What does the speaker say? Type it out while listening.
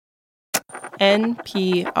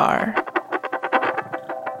NPR.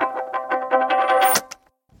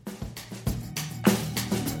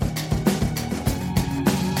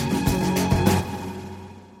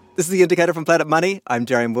 This is The Indicator from Planet Money. I'm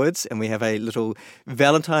Darian Woods, and we have a little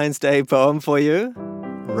Valentine's Day poem for you.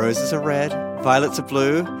 Roses are red, violets are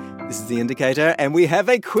blue. This is The Indicator, and we have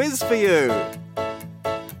a quiz for you.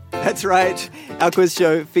 That's right. Our quiz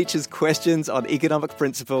show features questions on economic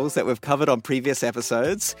principles that we've covered on previous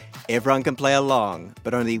episodes. Everyone can play along,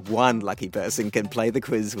 but only one lucky person can play the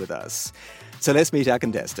quiz with us. So let's meet our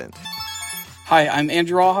contestant. Hi, I'm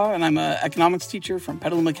Andrew Alha, and I'm an economics teacher from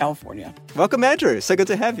Petaluma, California. Welcome, Andrew. So good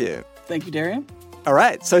to have you. Thank you, Darian. All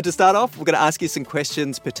right, so to start off, we're going to ask you some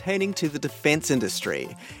questions pertaining to the defense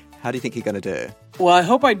industry. How do you think you're going to do? Well, I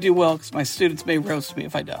hope I do well, because my students may roast me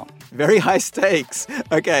if I don't. Very high stakes.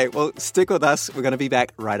 Okay, well, stick with us. We're going to be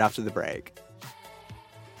back right after the break.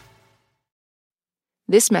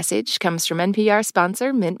 This message comes from NPR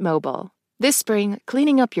sponsor Mint Mobile. This spring,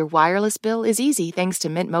 cleaning up your wireless bill is easy thanks to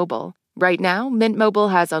Mint Mobile. Right now, Mint Mobile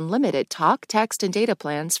has unlimited talk, text, and data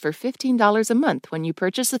plans for $15 a month when you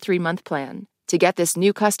purchase a 3-month plan. To get this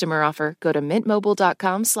new customer offer, go to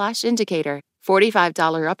mintmobile.com/indicator.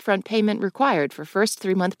 $45 upfront payment required for first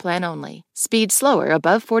 3-month plan only. Speed slower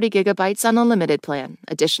above 40 gigabytes on unlimited plan.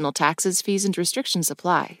 Additional taxes, fees, and restrictions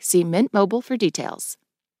apply. See Mint Mobile for details.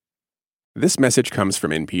 This message comes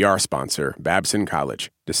from NPR sponsor Babson College.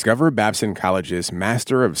 Discover Babson College's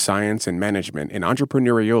Master of Science in Management and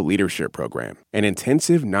Entrepreneurial Leadership program, an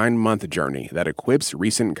intensive 9-month journey that equips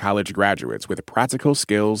recent college graduates with practical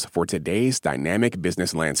skills for today's dynamic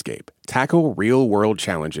business landscape. Tackle real-world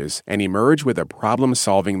challenges and emerge with a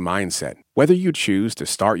problem-solving mindset. Whether you choose to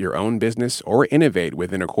start your own business or innovate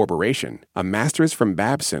within a corporation, a master's from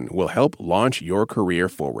Babson will help launch your career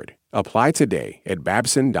forward. Apply today at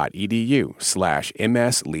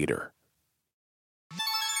babson.edu/MSLeader.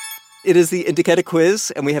 It is the Indicator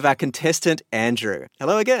quiz, and we have our contestant, Andrew.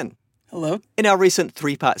 Hello again. Hello. In our recent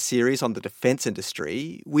 3-part series on the defense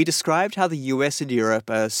industry, we described how the US and Europe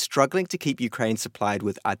are struggling to keep Ukraine supplied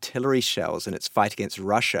with artillery shells in its fight against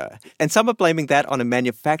Russia. And some are blaming that on a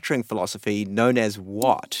manufacturing philosophy known as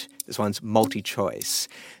WAT. This one's multi-choice.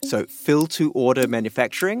 So fill-to-order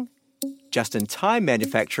manufacturing, just-in-time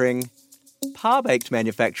manufacturing, par-baked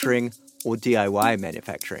manufacturing, or DIY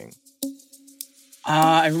manufacturing.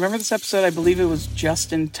 I remember this episode. I believe it was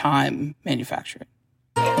just-in-time manufacturing.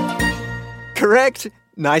 Correct.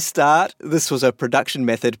 Nice start. This was a production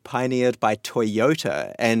method pioneered by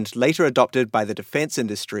Toyota and later adopted by the defense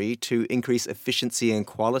industry to increase efficiency and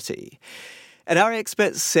quality. And our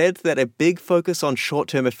experts said that a big focus on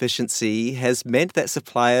short-term efficiency has meant that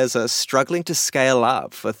suppliers are struggling to scale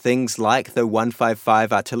up for things like the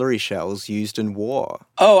 155 artillery shells used in war.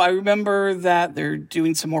 Oh, I remember that they're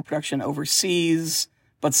doing some more production overseas,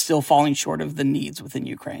 but still falling short of the needs within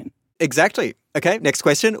Ukraine. Exactly. Okay, next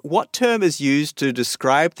question. What term is used to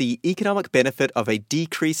describe the economic benefit of a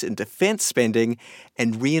decrease in defense spending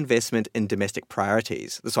and reinvestment in domestic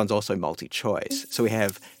priorities? This one's also multi-choice. So we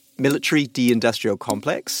have military deindustrial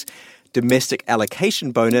complex, domestic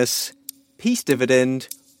allocation bonus, peace dividend,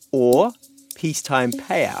 or peacetime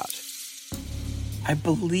payout. I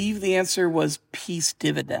believe the answer was peace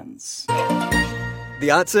dividends.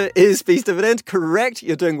 The answer is peace dividend. Correct.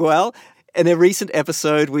 You're doing well. In a recent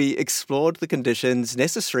episode, we explored the conditions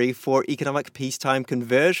necessary for economic peacetime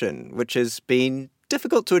conversion, which has been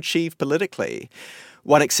difficult to achieve politically.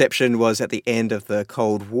 One exception was at the end of the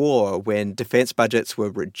Cold War, when defense budgets were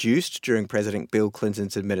reduced during President Bill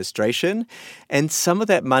Clinton's administration, and some of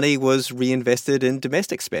that money was reinvested in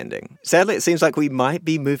domestic spending. Sadly, it seems like we might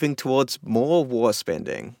be moving towards more war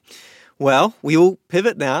spending. Well, we will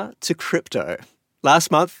pivot now to crypto. Last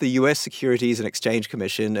month, the US Securities and Exchange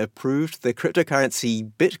Commission approved the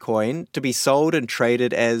cryptocurrency Bitcoin to be sold and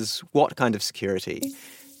traded as what kind of security?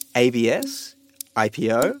 ABS,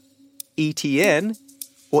 IPO, ETN,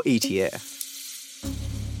 or ETF?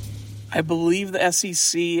 I believe the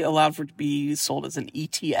SEC allowed for it to be sold as an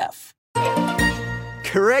ETF.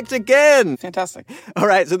 Correct again. Fantastic. All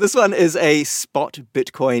right, so this one is a spot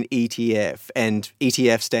Bitcoin ETF, and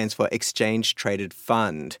ETF stands for Exchange Traded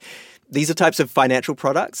Fund. These are types of financial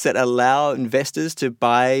products that allow investors to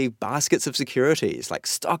buy baskets of securities like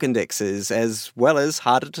stock indexes, as well as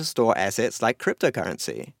harder-to-store assets like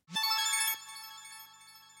cryptocurrency.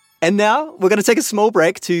 And now we're going to take a small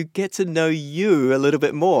break to get to know you a little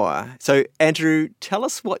bit more. So, Andrew, tell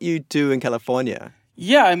us what you do in California.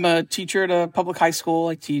 Yeah, I'm a teacher at a public high school.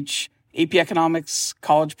 I teach AP Economics,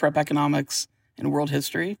 college prep economics, and world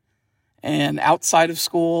history. And outside of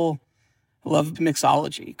school, I love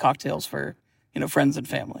mixology, cocktails for friends and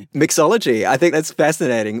family. Mixology. I think that's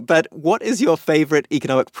fascinating. But what is your favorite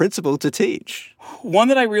economic principle to teach? One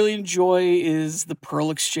that I really enjoy is the Pearl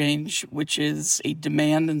Exchange, which is a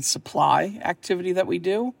demand and supply activity that we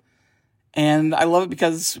do. And I love it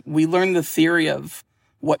because we learn the theory of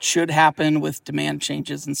what should happen with demand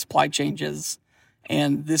changes and supply changes.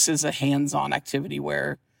 And this is a hands-on activity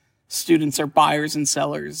where students are buyers and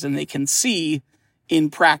sellers, and they can see in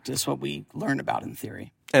practice what we learn about in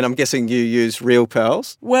theory. And I'm guessing you use real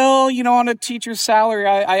pearls? Well, on a teacher's salary,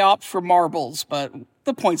 I opt for marbles, but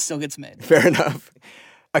the point still gets made. Fair enough.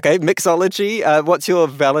 Okay, mixology. What's your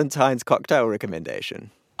Valentine's cocktail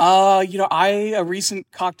recommendation? A recent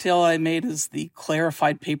cocktail I made is the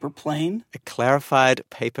clarified paper plane. A clarified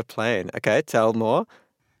paper plane. Okay, tell more.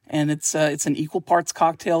 And it's an equal parts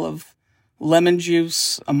cocktail of lemon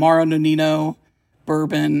juice, Amaro Nonino,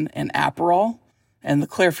 bourbon, and Aperol. And the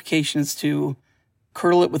clarification is to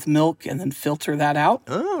curdle it with milk and then filter that out.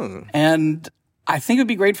 Oh. And I think it would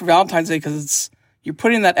be great for Valentine's Day because you're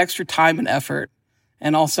putting that extra time and effort,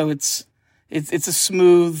 and also it's a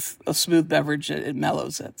smooth beverage. It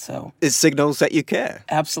mellows it. So it signals that you care.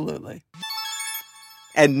 Absolutely.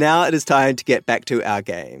 And now it is time to get back to our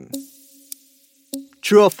game.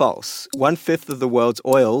 True or false? 1/5 of the world's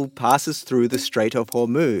oil passes through the Strait of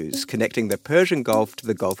Hormuz, connecting the Persian Gulf to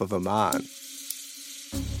the Gulf of Oman.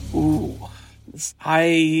 Ooh.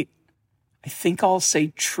 I think I'll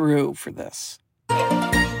say true for this.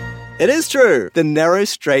 It is true. The narrow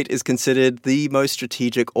strait is considered the most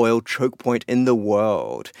strategic oil choke point in the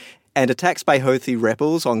world. And attacks by Houthi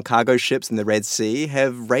rebels on cargo ships in the Red Sea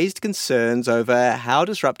have raised concerns over how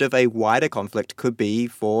disruptive a wider conflict could be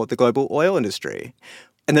for the global oil industry.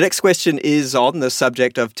 And the next question is on the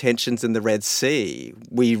subject of tensions in the Red Sea.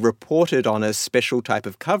 We reported on a special type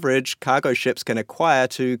of coverage cargo ships can acquire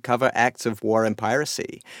to cover acts of war and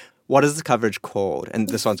piracy. What is the coverage called? And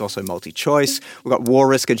this one's also multi-choice. We've got war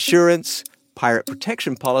risk insurance, pirate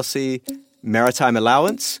protection policy, maritime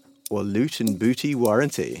allowance, or loot and booty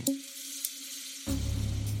warranty.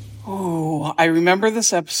 Oh, I remember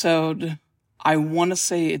this episode. I want to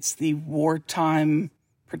say it's the wartime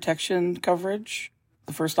protection coverage.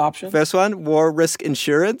 The first option. First one, war risk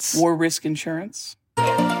insurance. War risk insurance.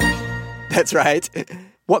 That's right.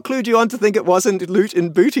 What clued you on to think it wasn't loot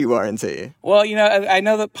and booty warranty? Well, I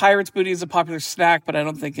know that pirates' booty is a popular snack, but I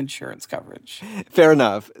don't think insurance coverage. Fair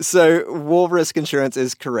enough. So war risk insurance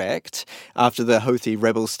is correct. After the Houthi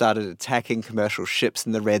rebels started attacking commercial ships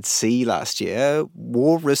in the Red Sea last year,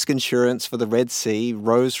 war risk insurance for the Red Sea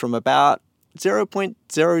rose from about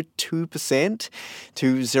 0.02%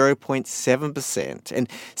 to 0.7%. And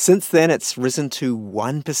since then, it's risen to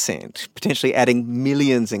 1%, potentially adding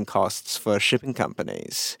millions in costs for shipping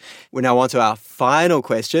companies. We're now on to our final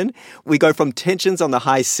question. We go from tensions on the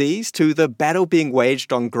high seas to the battle being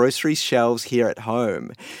waged on grocery shelves here at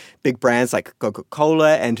home. Big brands like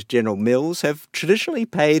Coca-Cola and General Mills have traditionally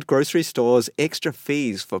paid grocery stores extra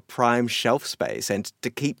fees for prime shelf space and to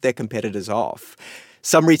keep their competitors off.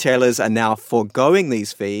 Some retailers are now foregoing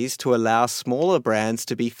these fees to allow smaller brands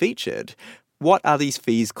to be featured. What are these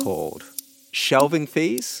fees called? Shelving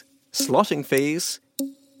fees, slotting fees,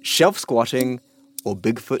 shelf squatting, or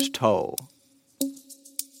Bigfoot toll?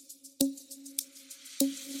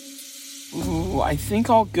 Ooh, I think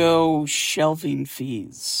I'll go shelving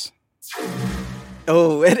fees.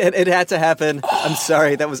 Oh, it had to happen. I'm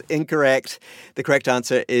sorry, that was incorrect. The correct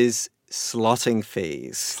answer is slotting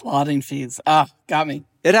fees. Slotting fees. Got me.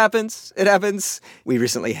 It happens. It happens. We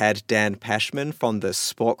recently had Dan Pashman from the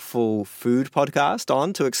Sporkful Food podcast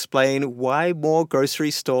on to explain why more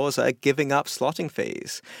grocery stores are giving up slotting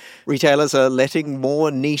fees. Retailers are letting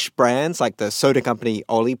more niche brands like the soda company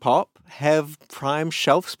Olipop have prime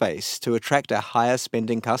shelf space to attract a higher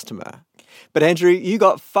spending customer. But Andrew, you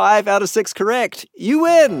got 5 out of 6 correct. You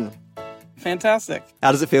win. Fantastic.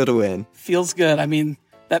 How does it feel to win? Feels good. I mean,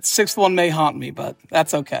 that 6th one may haunt me, but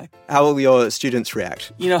that's okay. How will your students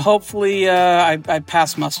react? Hopefully I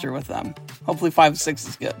pass muster with them. Hopefully 5 of 6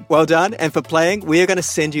 is good. Well done. And for playing, we are going to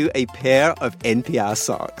send you a pair of NPR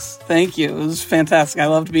socks. Thank you. It was fantastic. I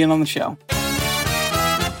loved being on the show.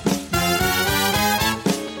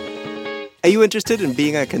 Are you interested in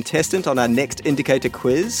being a contestant on our next Indicator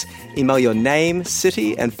quiz? Email your name,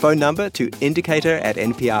 city, and phone number to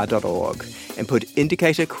indicator@npr.org and put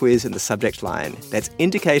Indicator Quiz in the subject line. That's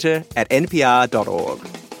indicator@npr.org.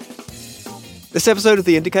 This episode of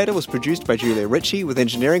The Indicator was produced by Julia Ritchie with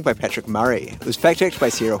engineering by Patrick Murray. It was fact-checked by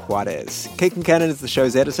Sierra Juarez. Kate Concannon is the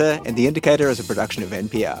show's editor, and The Indicator is a production of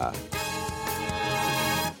NPR.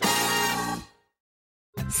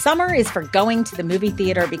 Summer is for going to the movie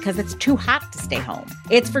theater because it's too hot to stay home.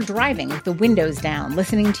 It's for driving with the windows down,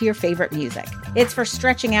 listening to your favorite music. It's for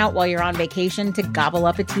stretching out while you're on vacation to gobble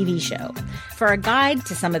up a TV show. For a guide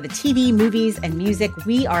to some of the TV, movies, and music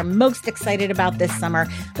we are most excited about this summer,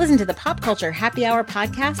 listen to the Pop Culture Happy Hour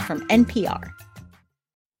podcast from NPR.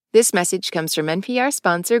 This message comes from NPR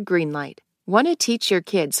sponsor Greenlight. Want to teach your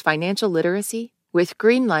kids financial literacy? With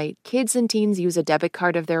Greenlight, kids and teens use a debit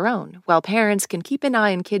card of their own, while parents can keep an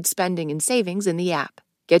eye on kids' spending and savings in the app.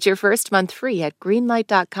 Get your first month free at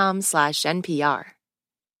greenlight.com/NPR.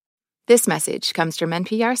 This message comes from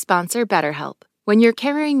NPR sponsor BetterHelp. When you're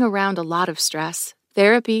carrying around a lot of stress,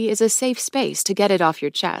 therapy is a safe space to get it off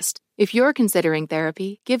your chest. If you're considering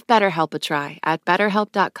therapy, give BetterHelp a try at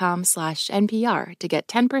betterhelp.com/NPR to get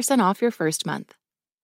 10% off your first month.